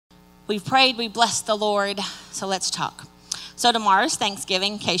We've prayed, we blessed the Lord, so let's talk. So tomorrow's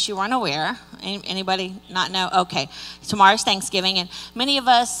Thanksgiving, in case you weren't aware. Anybody not know? Okay, tomorrow's Thanksgiving, and many of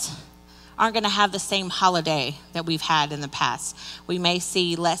us aren't going to have the same holiday that we've had in the past. We may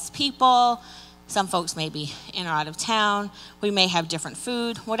see less people. Some folks may be in or out of town. We may have different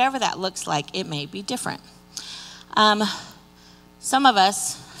food. Whatever that looks like, it may be different. Some of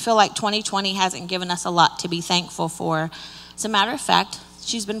us feel like 2020 hasn't given us a lot to be thankful for. As a matter of fact,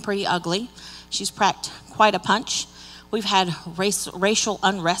 she's been pretty ugly. She's packed quite a punch. We've had racial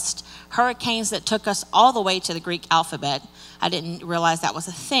unrest, hurricanes that took us all the way to the Greek alphabet. I didn't realize that was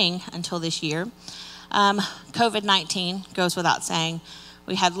a thing until this year. COVID-19 goes without saying.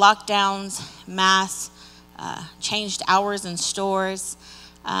 We had lockdowns, masks, changed hours in stores.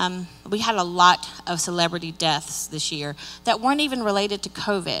 We had a lot of celebrity deaths this year that weren't even related to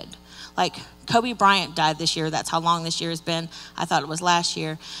COVID. Like Kobe Bryant died this year. That's how long this year has been. I thought it was last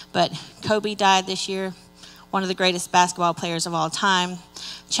year. But Kobe died this year, one of the greatest basketball players of all time.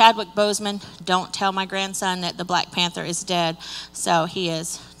 Chadwick Boseman, don't tell my grandson that the Black Panther is dead. So he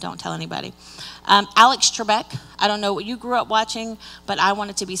is. Don't tell anybody. Alex Trebek, I don't know what you grew up watching, but I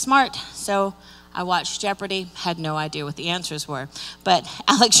wanted to be smart, so I watched Jeopardy, had no idea what the answers were. But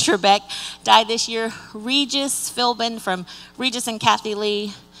Alex Trebek died this year. Regis Philbin from Regis and Kathy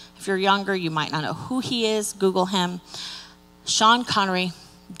Lee. If you're younger, you might not know who he is. Google him. Sean Connery,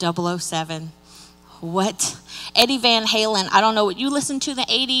 007. What? Eddie Van Halen, I don't know what you listened to in the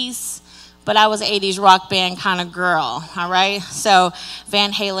 80s, but I was an 80s rock band kind of girl, all right? So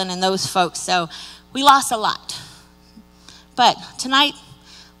Van Halen and those folks. So we lost a lot. But tonight,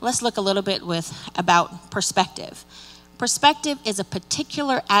 let's look a little bit about perspective. Perspective is a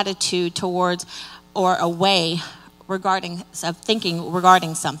particular attitude towards or a way of thinking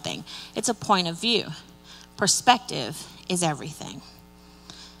regarding something. It's a point of view. Perspective is everything.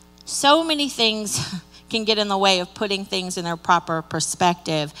 So many things can get in the way of putting things in their proper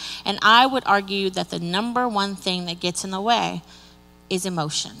perspective. And I would argue that the number one thing that gets in the way is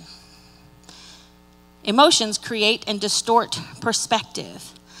emotion. Emotions create and distort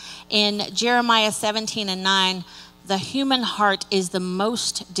perspective. In Jeremiah 17:9, the human heart is the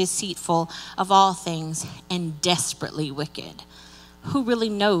most deceitful of all things and desperately wicked. Who really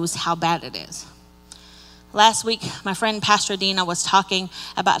knows how bad it is? Last week, my friend Pastor Dina was talking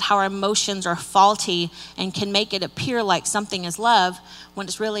about how our emotions are faulty and can make it appear like something is love when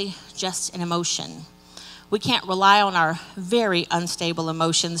it's really just an emotion. We can't rely on our very unstable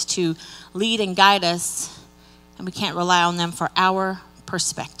emotions to lead and guide us, and we can't rely on them for our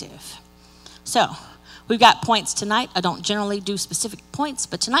perspective. So, we've got points tonight. I don't generally do specific points,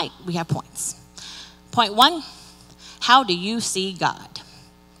 but tonight we have points. Point 1, how do you see God?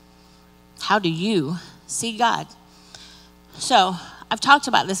 How do you see God? So I've talked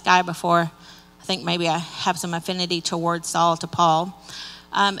about this guy before. I think maybe I have some affinity towards Saul to Paul.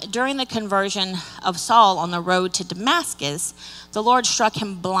 During the conversion of Saul on the road to Damascus, the Lord struck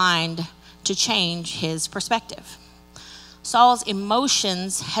him blind to change his perspective. Saul's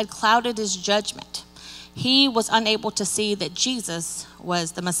emotions had clouded his judgment. He was unable to see that Jesus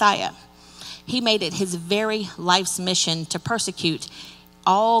was the Messiah. He made it his very life's mission to persecute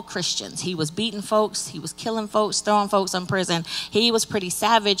all Christians. He was beating folks, he was killing folks, throwing folks in prison. He was pretty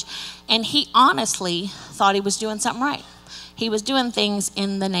savage, and he honestly thought he was doing something right. He was doing things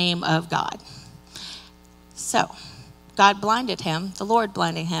in the name of God. So, God blinded him, the Lord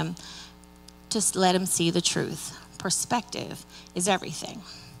blinded him, to let him see the truth. Perspective is everything.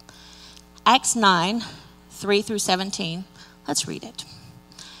 Acts 9:3-17, let's read it.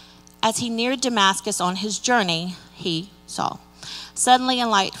 As he neared Damascus on his journey, Saul, suddenly a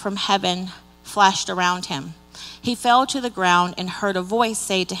light from heaven flashed around him. He fell to the ground and heard a voice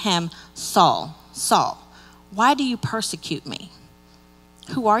say to him, "Saul, Saul, why do you persecute me?"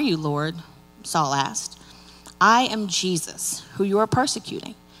 "Who are you, Lord?" Saul asked. "I am Jesus, who you are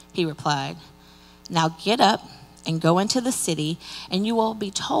persecuting," he replied. "Now get up and go into the city, and you will be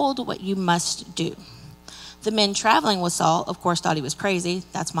told what you must do." The men traveling with Saul, of course, thought he was crazy.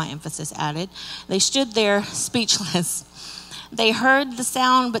 That's my emphasis added. They stood there speechless. They heard the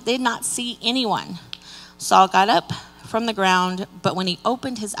sound, but did not see anyone. Saul got up from the ground, but when he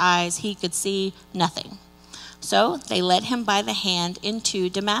opened his eyes, he could see nothing. So they led him by the hand into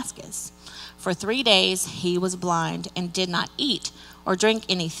Damascus. For 3 days he was blind and did not eat or drink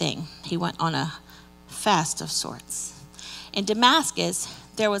anything. He went on a fast of sorts. In Damascus,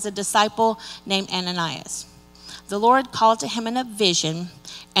 there was a disciple named Ananias. The Lord called to him in a vision,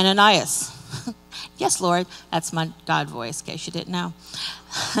 "Ananias." "Yes, Lord." That's my God voice, in case you didn't know.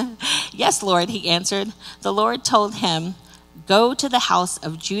 "Yes, Lord," he answered. The Lord told him, Go to the house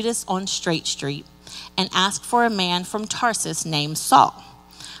of Judas on Straight Street and ask for a man from Tarsus named Saul,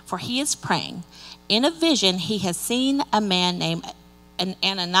 for he is praying. In a vision, he has seen a man named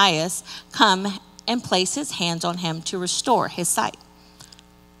Ananias come and place his hands on him to restore his sight."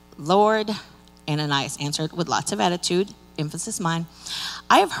 "Lord," Ananias answered with lots of attitude, emphasis mine,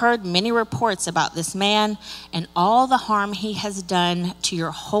 "I have heard many reports about this man and all the harm he has done to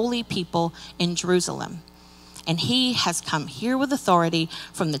your holy people in Jerusalem. And he has come here with authority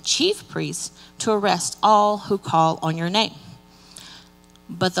from the chief priests to arrest all who call on your name."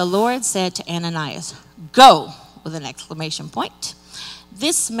 But the Lord said to Ananias, "Go," with an exclamation point.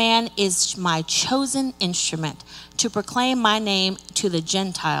 "This man is my chosen instrument to proclaim my name to the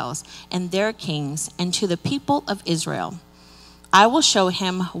Gentiles and their kings and to the people of Israel. I will show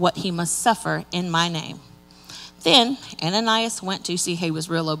him what he must suffer in my name." Then Ananias went to see, he was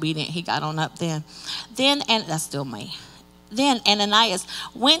real obedient. He got on up then. That's still me. Then Ananias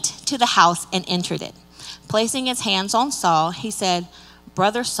went to the house and entered it. Placing his hands on Saul, he said,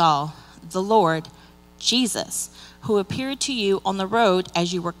 "Brother Saul, the Lord Jesus, who appeared to you on the road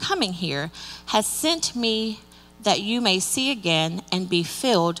as you were coming here, has sent me that you may see again and be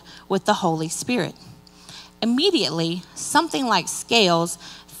filled with the Holy Spirit." Immediately, something like scales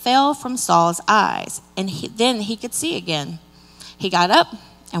fell from Saul's eyes, and then he could see again. He got up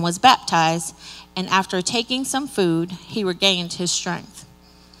and was baptized, and after taking some food, he regained his strength.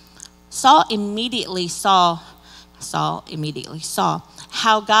 Saul immediately saw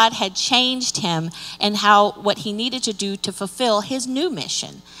how God had changed him and what he needed to do to fulfill his new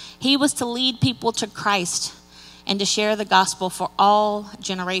mission. He was to lead people to Christ and to share the gospel for all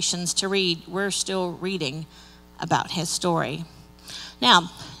generations to read. We're still reading about his story.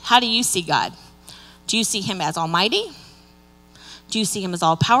 Now, how do you see God? Do you see him as almighty? Do you see him as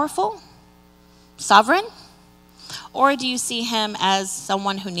all-powerful, sovereign? Or do you see him as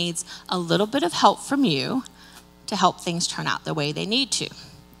someone who needs a little bit of help from you to help things turn out the way they need to?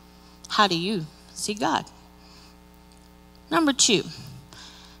 How do you see God? Number 2,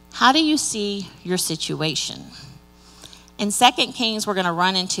 how do you see your situation? In 2 Kings, we're going to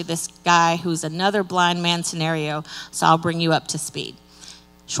run into this guy who's another blind man scenario, so I'll bring you up to speed.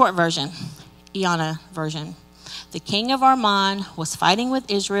 Short version, Iana version. The king of Aram was fighting with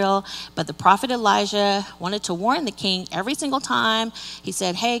Israel, but the prophet Elijah wanted to warn the king every single time. He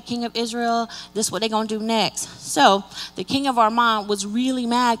said, "Hey, king of Israel, this is what they're going to do next." So the king of Aram was really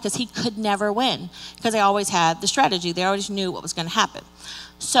mad because he could never win, because they always had the strategy. They always knew what was going to happen.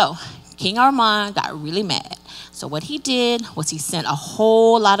 So King Aram got really mad. So what he did was he sent a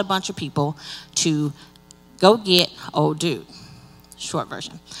whole bunch of people to go get old dude. Short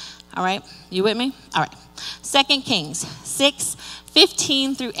version. All right, you with me? All right. 2 Kings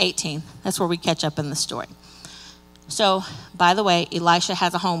 6:15 through 18. That's where we catch up in the story. So, by the way, Elisha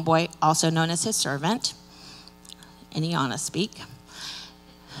has a homeboy, also known as his servant. And Iana speak.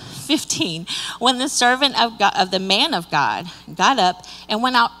 15. When the servant of God, of the man of God, got up and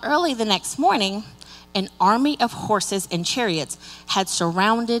went out early the next morning, an army of horses and chariots had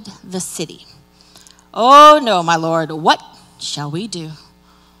surrounded the city. "Oh no, my lord, what shall we do?"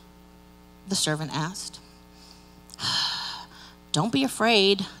 the servant asked. "Don't be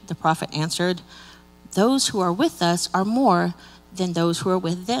afraid," the prophet answered. "Those who are with us are more than those who are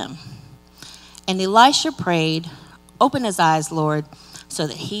with them." And Elisha prayed, "Open his eyes, Lord, so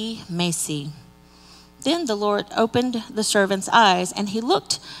that he may see." Then the Lord opened the servant's eyes, and he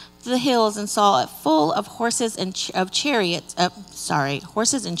looked to the hills and saw it full of horses and chariots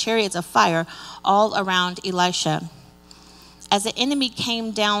of fire all around Elisha. As the enemy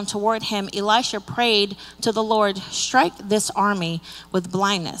came down toward him, Elisha prayed to the Lord, "Strike this army with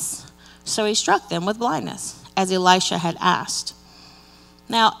blindness." So he struck them with blindness, as Elisha had asked.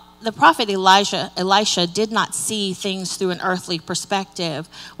 Now, the prophet Elisha did not see things through an earthly perspective.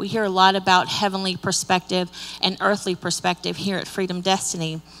 We hear a lot about heavenly perspective and earthly perspective here at Freedom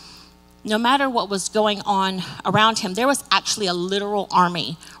Destiny. No matter what was going on around him, there was actually a literal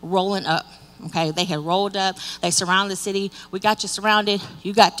army rolling up. Okay, they had rolled up. They surrounded the city. "We got you surrounded.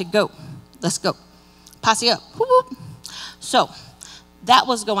 You got to go. Let's go. Posse up." Whoop, whoop. So that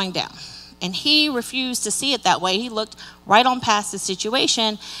was going down. And he refused to see it that way. He looked right on past the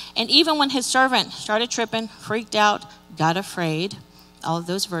situation. And even when his servant started tripping, freaked out, got afraid, all of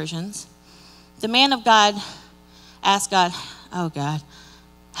those versions, the man of God asked God, "Oh God,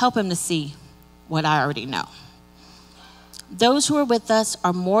 help him to see what I already know. Those who are with us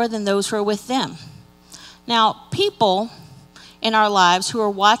are more than those who are with them." Now, people in our lives who are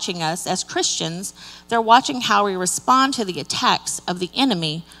watching us as Christians, they're watching how we respond to the attacks of the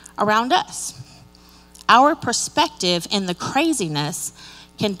enemy around us. our perspective in the craziness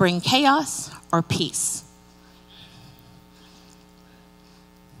can bring chaos or peace.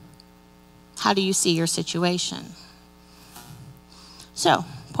 How do you see your situation? So,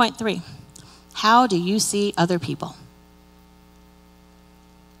 point 3, how do you see other people?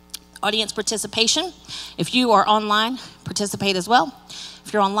 Audience participation. If you are online, participate as well.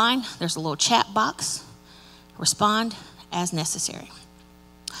 If you're online, there's a little chat box. Respond as necessary.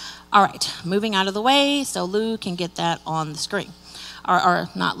 All right, moving out of the way so Lou can get that on the screen. Or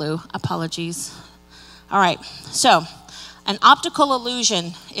not Lou, apologies. All right, so an optical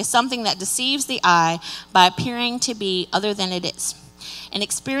illusion is something that deceives the eye by appearing to be other than it is. An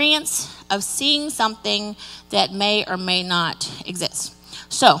experience of seeing something that may or may not exist.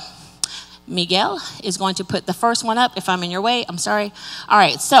 So, Miguel is going to put the first one up. If I'm in your way, I'm sorry. All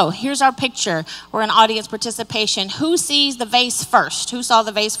right, so here's our picture. We're in audience participation. Who sees the vase first? Who saw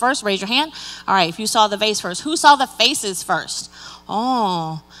the vase first? Raise your hand. All right, if you saw the vase first. Who saw the faces first?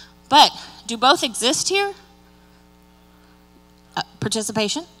 Oh, but do both exist here?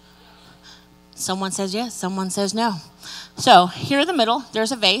 Participation? Someone says yes, someone says no. So here in the middle,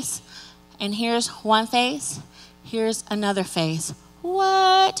 there's a vase, and here's one face, here's another face.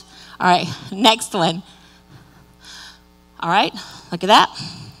 What? All right, next one. All right, look at that.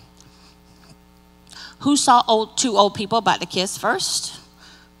 Who saw two old people about to kiss first?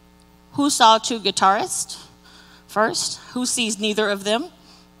 Who saw two guitarists first? Who sees neither of them?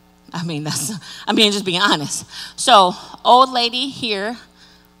 Just being honest. So, old lady here,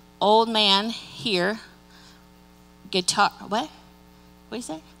 old man here, guitar, what? What do you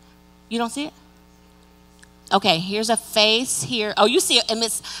say? You don't see it? Okay, here's a face here. Oh, you see it, and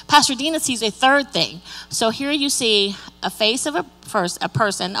Pastor Dina sees a third thing. So here you see a face of a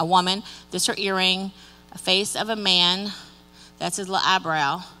person, a woman, this her earring, a face of a man, that's his little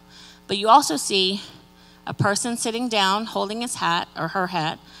eyebrow. But you also see a person sitting down holding his hat or her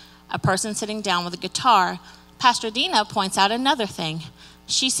hat, a person sitting down with a guitar. Pastor Dina points out another thing.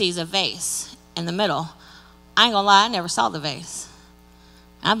 She sees a vase in the middle. I ain't gonna lie, I never saw the vase.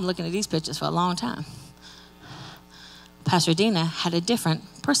 I've been looking at these pictures for a long time. Pastor Dina had a different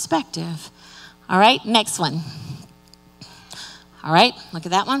perspective. All right, next one. All right, look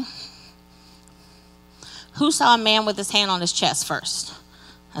at that one. Who saw a man with his hand on his chest first?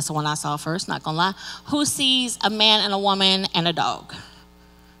 That's the one I saw first, not gonna lie. Who sees a man and a woman and a dog?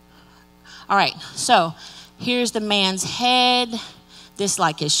 All right, so here's the man's head, this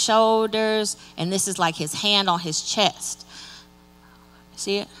like his shoulders, and this is like his hand on his chest.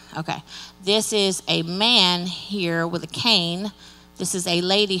 See it? Okay. This is a man here with a cane. This is a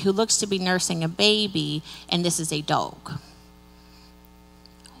lady who looks to be nursing a baby, and this is a dog.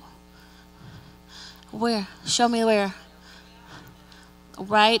 Where? Show me where.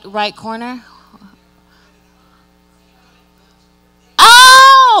 Right corner.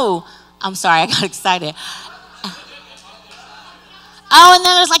 Oh! I'm sorry, I got excited. Oh, and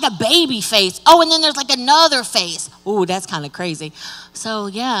then there's like a baby face. Oh, and then there's like another face. Ooh, that's kind of crazy. So,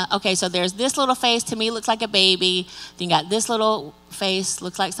 yeah. Okay, so there's this little face. To me, looks like a baby. Then you got this little face.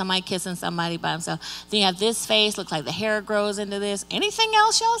 Looks like somebody kissing somebody by himself. Then you have this face. Looks like the hair grows into this. Anything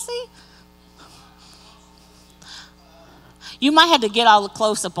else y'all see? You might have to get all the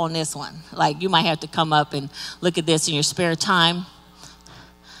close-up on this one. Like, you might have to come up and look at this in your spare time.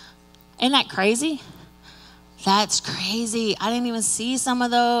 Isn't that crazy? That's crazy. I didn't even see some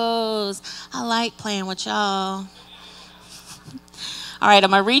of those. I like playing with y'all. All right, I'm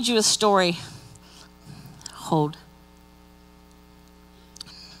going to read you a story. Hold.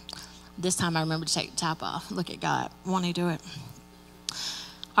 This time I remember to take the top off. Look at God. Won't he do it?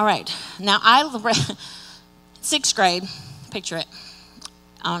 All right. Now, I read 6th grade. Picture it.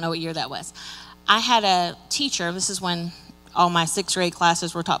 I don't know what year that was. I had a teacher. This is when all my 6th grade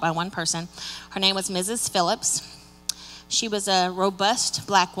classes were taught by one person. Her name was Mrs. Phillips. She was a robust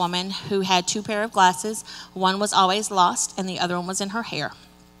black woman who had 2 pairs of glasses. One was always lost, and the other one was in her hair.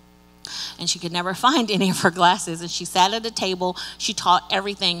 And she could never find any of her glasses. And she sat at a table. She taught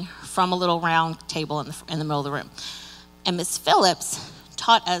everything from a little round table in the middle of the room. And Miss Phillips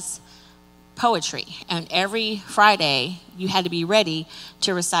taught us poetry. And every Friday, you had to be ready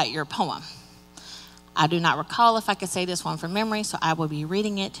to recite your poem. I do not recall if I could say this one from memory, so I will be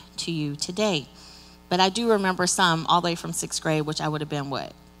reading it to you today. But I do remember some all the way from 6th grade, which I would have been,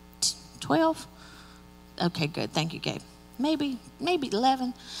 what, 12? Okay, good. Thank you, Gabe. Maybe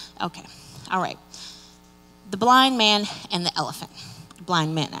 11. Okay, all right. The Blind Man and the Elephant.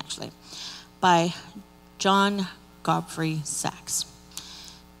 Blind Men, actually, by John Godfrey Sachs.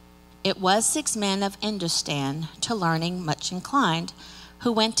 It was 6 men of Hindustan to learning much inclined,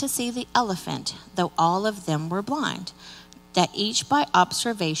 who went to see the elephant, though all of them were blind, that each by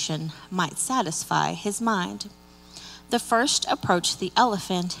observation might satisfy his mind. The first approached the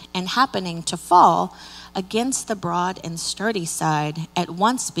elephant, and happening to fall against the broad and sturdy side, at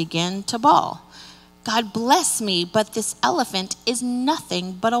once began to bawl, God bless me, but this elephant is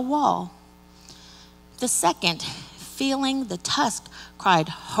nothing but a wall. The second, feeling the tusk, cried,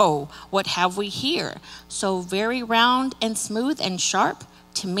 Ho, what have we here? So very round and smooth and sharp,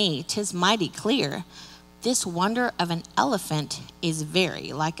 to me 'tis mighty clear. This wonder of an elephant is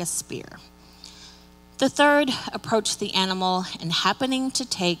very like a spear. The third approached the animal, and happening to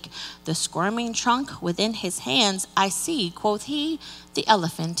take the squirming trunk within his hands, I see, quoth he, the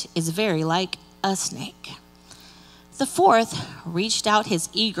elephant is very like a snake. The fourth reached out his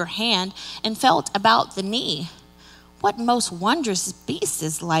eager hand and felt about the knee. What most wondrous beast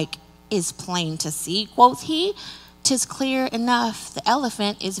is like is plain to see, quoth he. 'Tis clear enough, the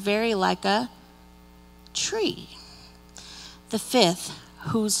elephant is very like a tree. The fifth,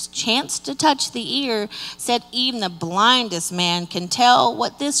 whose chanced to touch the ear, said even the blindest man can tell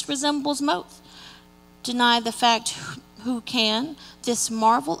what this resembles most. Deny the fact who can, this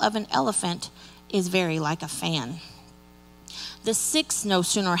marvel of an elephant is very like a fan. The sixth no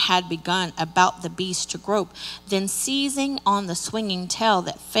sooner had begun about the beast to grope, than seizing on the swinging tail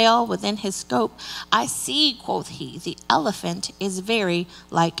that fell within his scope, I see, quoth he, the elephant is very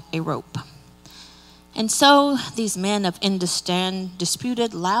like a rope. And so these men of Indostan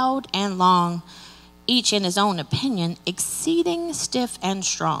disputed loud and long, each in his own opinion exceeding stiff and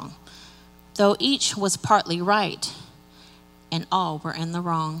strong, though each was partly right, and all were in the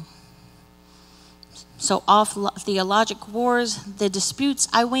wrong. So off theologic wars, the disputes,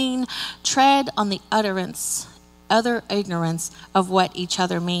 I ween, tread on the other ignorance of what each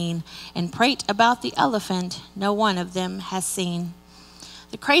other mean, and prate about the elephant no one of them has seen.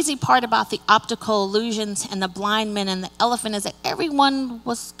 The crazy part about the optical illusions and the blind men and the elephant is that everyone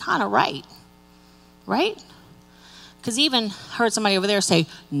was kind of right? Because even heard somebody over there say,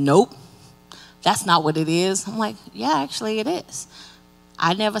 nope, that's not what it is. I'm like, yeah, actually it is.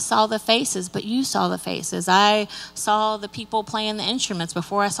 I never saw the faces, but you saw the faces. I saw the people playing the instruments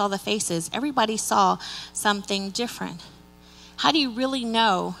before I saw the faces. Everybody saw something different. How do you really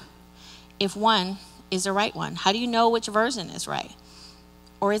know if one is the right one? How do you know which version is right?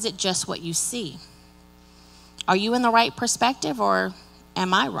 Or is it just what you see? Are you in the right perspective, or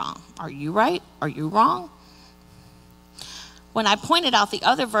am I wrong? Are you right? Are you wrong? When I pointed out the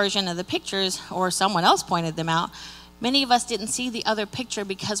other version of the pictures, or someone else pointed them out, many of us didn't see the other picture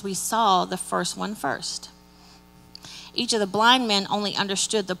because we saw the first one first. Each of the blind men only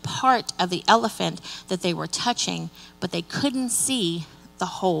understood the part of the elephant that they were touching, but they couldn't see the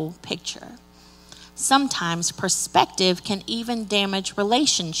whole picture. Sometimes perspective can even damage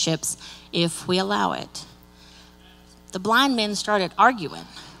relationships if we allow it. The blind men started arguing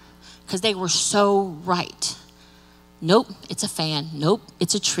because they were so right. Nope, it's a fan. Nope,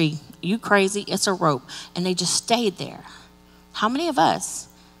 it's a tree. You crazy, it's a rope. And they just stayed there. How many of us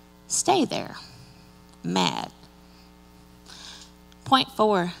stay there? Mad. Point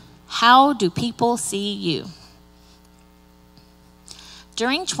 4, how do people see you?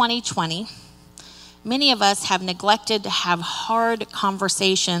 During 2020, many of us have neglected to have hard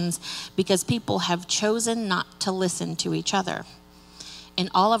conversations because people have chosen not to listen to each other. In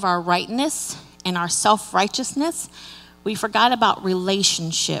all of our rightness and our self-righteousness, we forgot about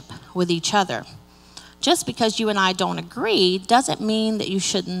relationship with each other. Just because you and I don't agree doesn't mean that you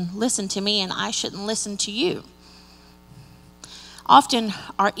shouldn't listen to me and I shouldn't listen to you. Often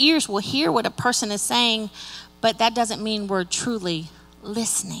our ears will hear what a person is saying, but that doesn't mean we're truly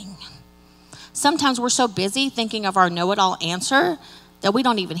listening. Sometimes we're so busy thinking of our know-it-all answer that we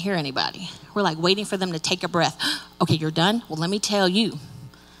don't even hear anybody. We're like waiting for them to take a breath. Okay, you're done? Well, let me tell you.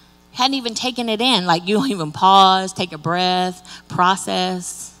 Hadn't even taken it in. Like, you don't even pause, take a breath,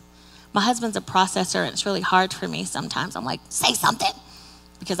 process. My husband's a processor, and it's really hard for me sometimes. I'm like, say something,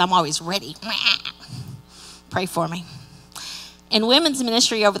 because I'm always ready. Pray for me. In women's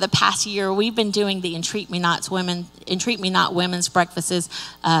ministry over the past year, we've been doing the Entreat Me Not Women's Breakfasts,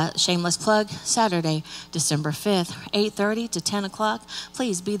 shameless plug, Saturday, December 5th, 8:30 to 10 o'clock.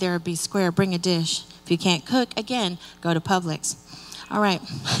 Please be there, be square, bring a dish. If you can't cook, again, go to Publix. All right.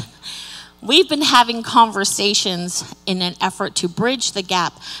 We've been having conversations in an effort to bridge the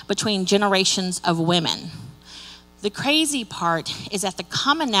gap between generations of women. The crazy part is that the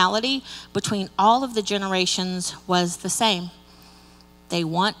commonality between all of the generations was the same. They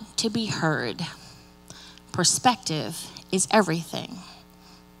want to be heard. Perspective is everything.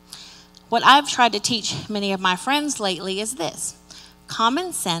 What I've tried to teach many of my friends lately is this: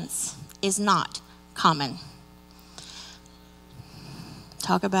 Common sense is not common.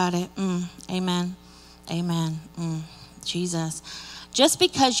 Talk about it. Amen. Amen. Jesus. Just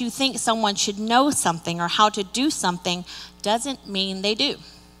because you think someone should know something or how to do something doesn't mean they do.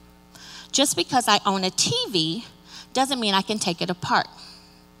 Just because I own a TV doesn't mean I can take it apart.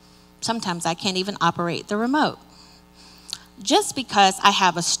 Sometimes I can't even operate the remote. Just because I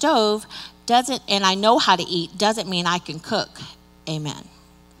have a stove and I know how to eat doesn't mean I can cook. Amen.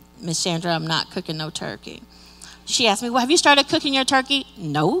 Miss Chandra, I'm not cooking no turkey. She asked me, well, have you started cooking your turkey?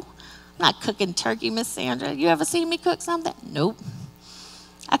 No, I'm not cooking turkey, Miss Sandra. You ever seen me cook something? Nope.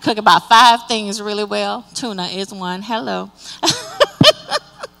 I cook about 5 things really well. Tuna is one. Hello.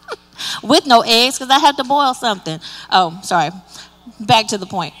 With no eggs because I had to boil something. Oh, sorry. Back to the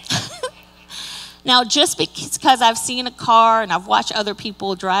point. Now, just because I've seen a car and I've watched other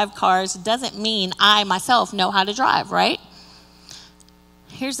people drive cars doesn't mean I myself know how to drive, right?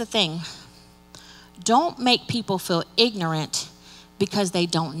 Here's the thing. Don't make people feel ignorant because they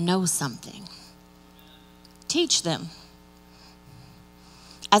don't know something. Teach them.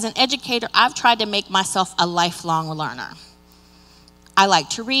 As an educator, I've tried to make myself a lifelong learner. I like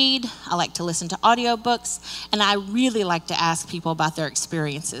to read, I like to listen to audiobooks, and I really like to ask people about their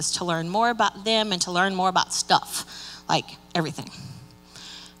experiences, to learn more about them and to learn more about stuff, like everything.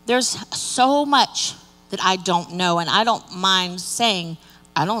 There's so much that I don't know, and I don't mind saying,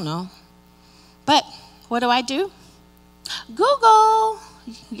 I don't know. But what do? Google.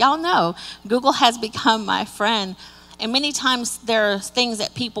 Y'all know, Google has become my friend. And many times there are things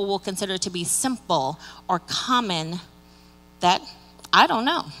that people will consider to be simple or common that I don't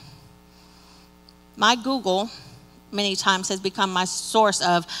know. My Google many times has become my source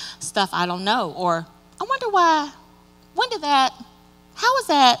of stuff I don't know. Or I wonder why, when did that, how was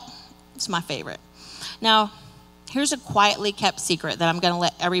that? It's my favorite. Now, here's a quietly kept secret that I'm going to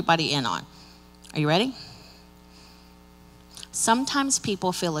let everybody in on. Are you ready? Sometimes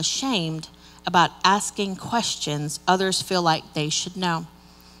people feel ashamed about asking questions others feel like they should know.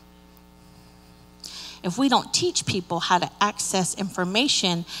 If we don't teach people how to access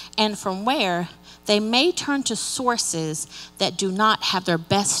information and from where, they may turn to sources that do not have their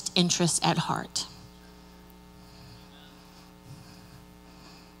best interests at heart.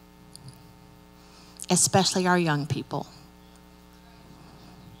 Especially our young people.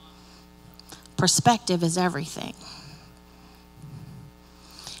 Perspective is everything.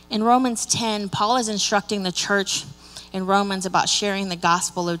 In Romans 10, Paul is instructing the church in Romans about sharing the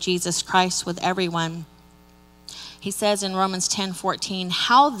gospel of Jesus Christ with everyone. He says in Romans 10:14,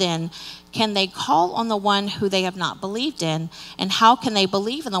 how then can they call on the one who they have not believed in? And how can they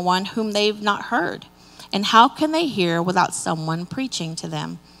believe in the one whom they've not heard? And how can they hear without someone preaching to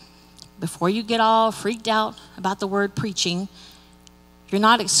them? Before you get all freaked out about the word preaching, you're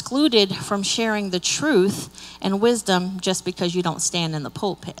not excluded from sharing the truth and wisdom just because you don't stand in the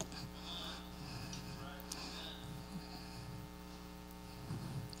pulpit.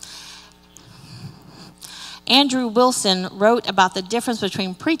 Andrew Wilson wrote about the difference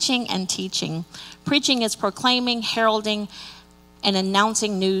between preaching and teaching. Preaching is proclaiming, heralding, and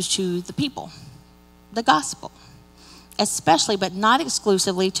announcing news to the people, the gospel, especially but not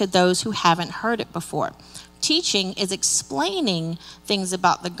exclusively to those who haven't heard it before. Teaching is explaining things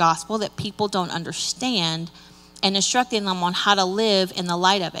about the gospel that people don't understand and instructing them on how to live in the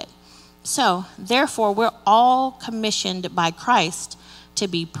light of it. So, therefore, we're all commissioned by Christ to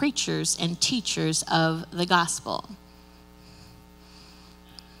be preachers and teachers of the gospel.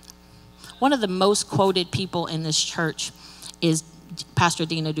 One of the most quoted people in this church is Pastor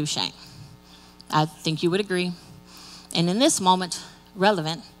Dina Duchesne. I think you would agree. And in this moment,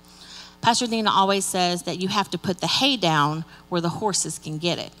 relevant, Pastor Dina always says that you have to put the hay down where the horses can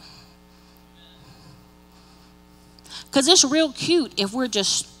get it. Because it's real cute if we're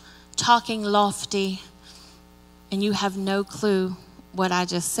just talking lofty and you have no clue what I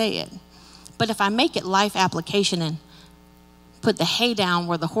just said. But if I make it life application and put the hay down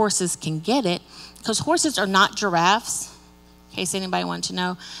where the horses can get it, because horses are not giraffes, in case anybody wanted to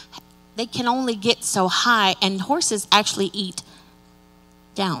know, they can only get so high, and horses actually eat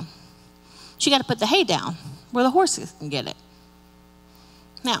down. So you got to put the hay down where the horses can get it.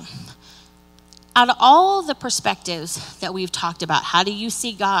 Now, out of all the perspectives that we've talked about, how do you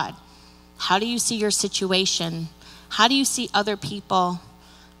see God? How do you see your situation? How do you see other people?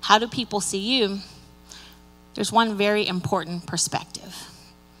 How do people see you? There's one very important perspective.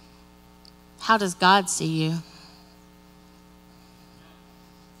 How does God see you?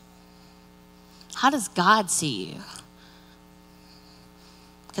 How does God see you?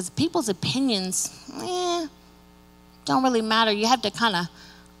 Because people's opinions, Don't really matter. You have to kind of,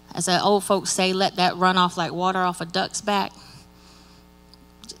 as the old folks say, let that run off like water off a duck's back.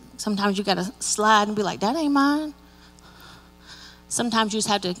 Sometimes you got to slide and be like, that ain't mine. Sometimes you just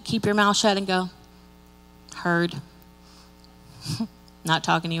have to keep your mouth shut and go, heard. Not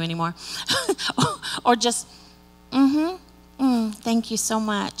talking to you anymore. Or just, thank you so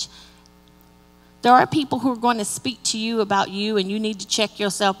much. There are people who are going to speak to you about you, and you need to check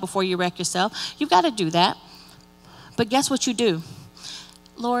yourself before you wreck yourself. You've got to do that. But guess what you do?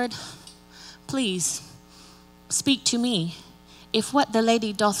 Lord, please speak to me. If what the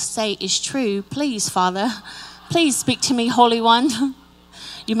lady doth say is true, please, Father, please speak to me, Holy One.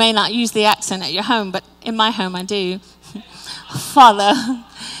 You may not use the accent at your home, but in my home I do. Father,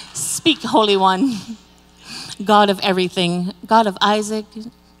 speak, Holy One, God of everything, God of Isaac,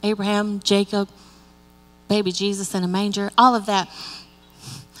 Abraham, Jacob, baby Jesus in a manger, all of that.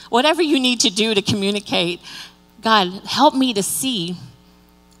 Whatever you need to do to communicate, God, help me to see,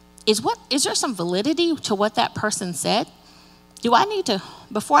 is there some validity to what that person said? Do I need to,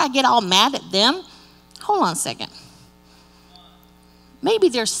 before I get all mad at them, hold on a second. Maybe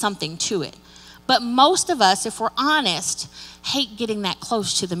there's something to it. But most of us, if we're honest, hate getting that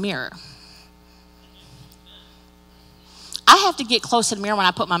close to the mirror. I have to get close to the mirror when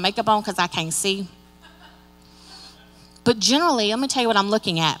I put my makeup on because I can't see. But generally, let me tell you what I'm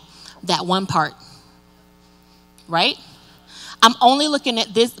looking at. That one part. Right? I'm only looking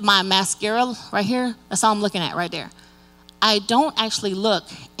at this, my mascara right here. That's all I'm looking at right there. I don't actually look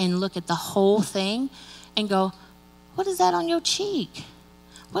at the whole thing and go, what is that on your cheek?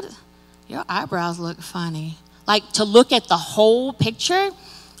 Your eyebrows look funny. Like to look at the whole picture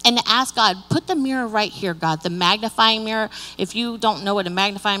and to ask God, put the mirror right here, God, the magnifying mirror. If you don't know what a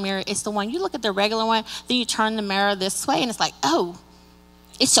magnifying mirror is, the one, you look at the regular one, then you turn the mirror this way and it's like, oh,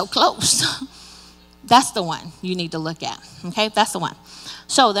 it's so close. That's the one you need to look at, okay? That's the one.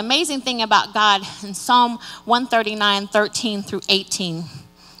 So the amazing thing about God in Psalm 139, 13 through 18,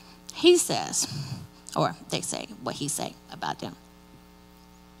 he says, or they say what he say about them.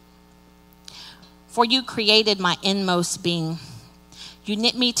 For you created my inmost being. You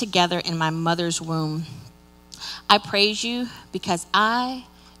knit me together in my mother's womb. I praise you because I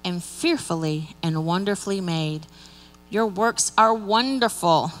am fearfully and wonderfully made. Your works are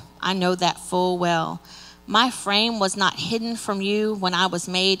wonderful. I know that full well. My frame was not hidden from you when I was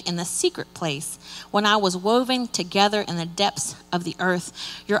made in the secret place, when I was woven together in the depths of the earth.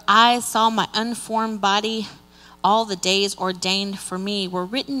 Your eyes saw my unformed body. All the days ordained for me were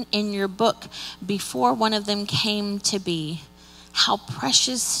written in your book before one of them came to be. How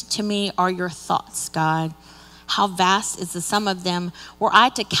precious to me are your thoughts, God. How vast is the sum of them. Were I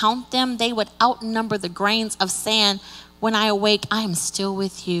to count them, they would outnumber the grains of sand. When I awake, I am still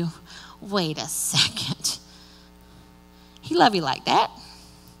with you. Wait a second. He love you like that?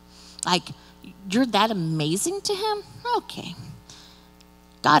 Like you're that amazing to him? Okay.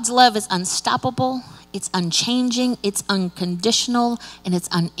 God's love is unstoppable. It's unchanging. It's unconditional. And it's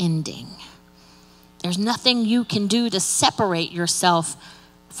unending. There's nothing you can do to separate yourself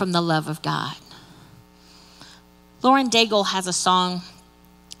from the love of God. Lauren Daigle has a song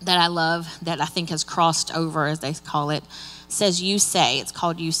that I love that I think has crossed over, as they call it. It says, you say. It's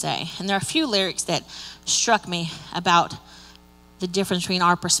called You Say. And there are a few lyrics that struck me about the difference between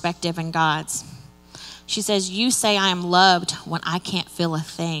our perspective and God's. She says, you say I am loved when I can't feel a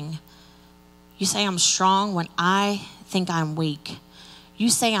thing. You say I'm strong when I think I'm weak. You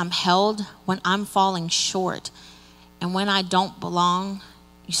say I'm held when I'm falling short. And when I don't belong,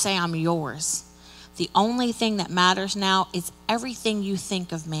 you say I'm yours. The only thing that matters now is everything you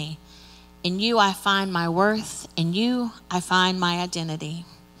think of me. In you, I find my worth. In you, I find my identity.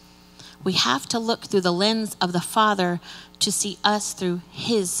 We have to look through the lens of the Father to see us through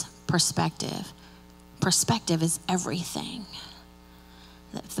his perspective. Perspective is everything.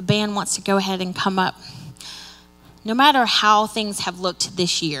 If the band wants to go ahead and come up, no matter how things have looked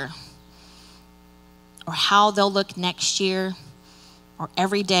this year, or how they'll look next year, or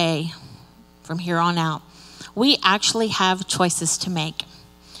every day from here on out, we actually have choices to make.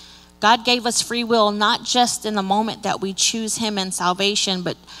 God gave us free will, not just in the moment that we choose him in salvation,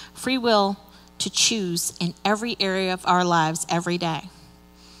 but free will to choose in every area of our lives every day.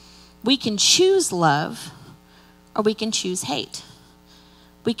 We can choose love, or we can choose hate.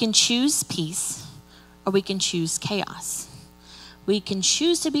 We can choose peace, or we can choose chaos. We can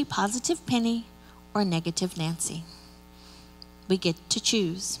choose to be positive Penny or negative Nancy. We get to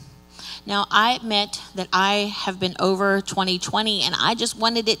choose. Now, I admit that I have been over 2020 and I just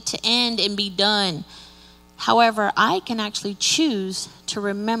wanted it to end and be done. However, I can actually choose to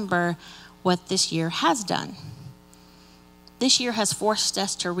remember what this year has done. This year has forced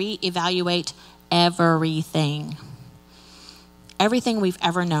us to reevaluate everything. Everything we've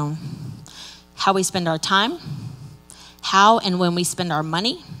ever known. How we spend our time, how and when we spend our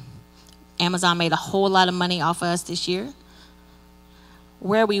money. Amazon made a whole lot of money off of us this year.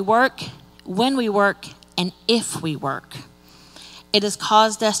 Where we work, when we work, and if we work. It has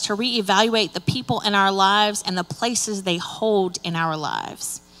caused us to reevaluate the people in our lives and the places they hold in our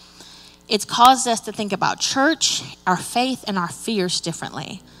lives. It's caused us to think about church, our faith, and our fears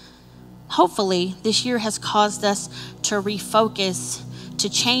differently. Hopefully, this year has caused us to refocus, to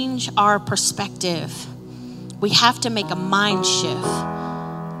change our perspective. We have to make a mind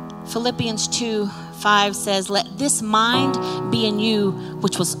shift. Philippians 2:5 says, "Let this mind be in you,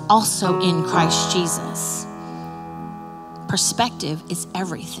 which was also in Christ Jesus." Perspective is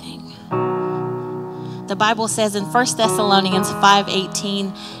everything. The Bible says in 1 Thessalonians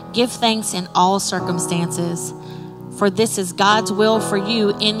 5:18, "Give thanks in all circumstances, for this is God's will for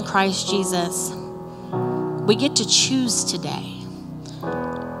you in Christ Jesus." We get to choose today.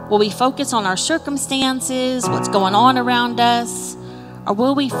 Will we focus on our circumstances, what's going on around us, or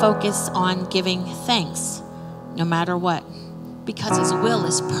will we focus on giving thanks no matter what? Because His will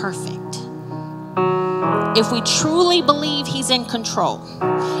is perfect. If we truly believe He's in control,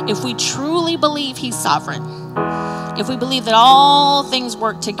 if we truly believe He's sovereign, if we believe that all things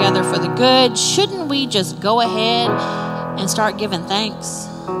work together for the good, shouldn't we just go ahead and start giving thanks?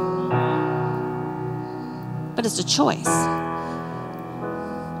 But it's a choice.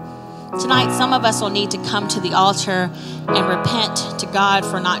 Tonight, some of us will need to come to the altar and repent to God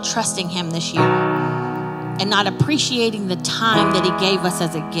for not trusting Him this year and not appreciating the time that He gave us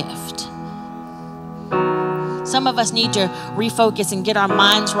as a gift. Some of us need to refocus and get our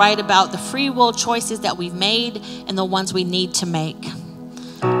minds right about the free will choices that we've made and the ones we need to make.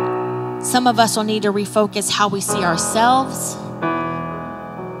 Some of us will need to refocus how we see ourselves,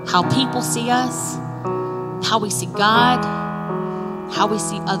 how people see us, how we see God, how we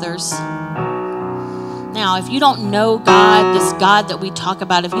see others. Now, if you don't know God, this God that we talk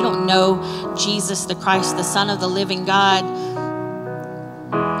about, if you don't know Jesus the Christ, the Son of the living God,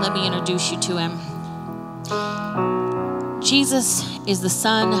 let me introduce you to Him. Jesus is the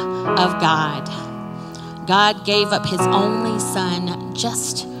Son of God. God gave up His only Son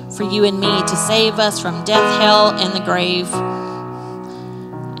just for you and me to save us from death, hell, and the grave.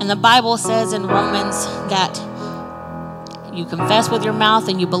 And the Bible says in Romans that you confess with your mouth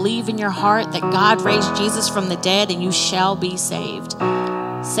and you believe in your heart that God raised Jesus from the dead and you shall be saved.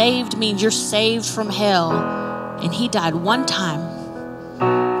 Saved means you're saved from hell. And He died one time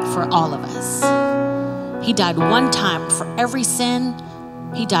for all of us. He died one time for every sin.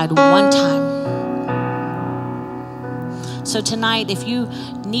 He died one time. So tonight, if you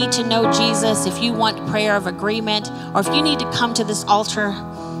need to know Jesus, if you want prayer of agreement, or if you need to come to this altar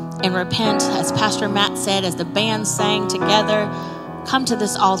and repent, as Pastor Matt said, as the band sang together, come to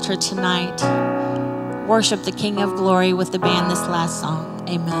this altar tonight. Worship the King of Glory with the band this last song.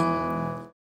 Amen.